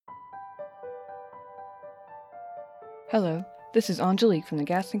Hello, this is Angelique from the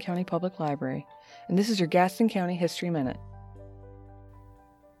Gaston County Public Library, and this is your Gaston County History Minute.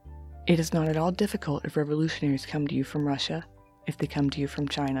 It is not at all difficult if revolutionaries come to you from Russia, if they come to you from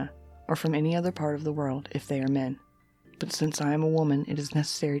China, or from any other part of the world if they are men. But since I am a woman, it is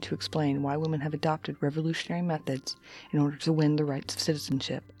necessary to explain why women have adopted revolutionary methods in order to win the rights of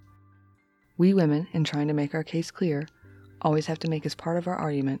citizenship. We women, in trying to make our case clear, always have to make as part of our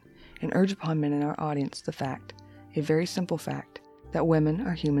argument and urge upon men in our audience the fact, a very simple fact, that women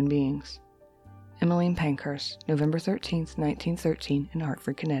are human beings. Emmeline Pankhurst, November 13, 1913, in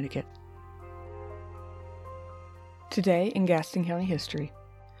Hartford, Connecticut. Today in Gaston County history.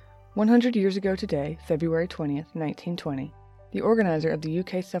 100 years ago today, February 20th, 1920, the organizer of the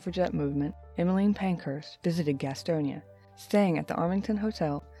UK suffragette movement, Emmeline Pankhurst, visited Gastonia, staying at the Armington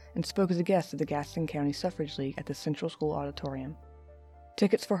Hotel, and spoke as a guest of the Gaston County Suffrage League at the Central School Auditorium.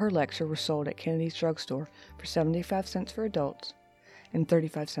 Tickets for her lecture were sold at Kennedy's drugstore for 75 cents for adults and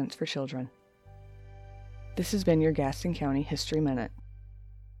 35 cents for children. This has been your Gaston County History Minute.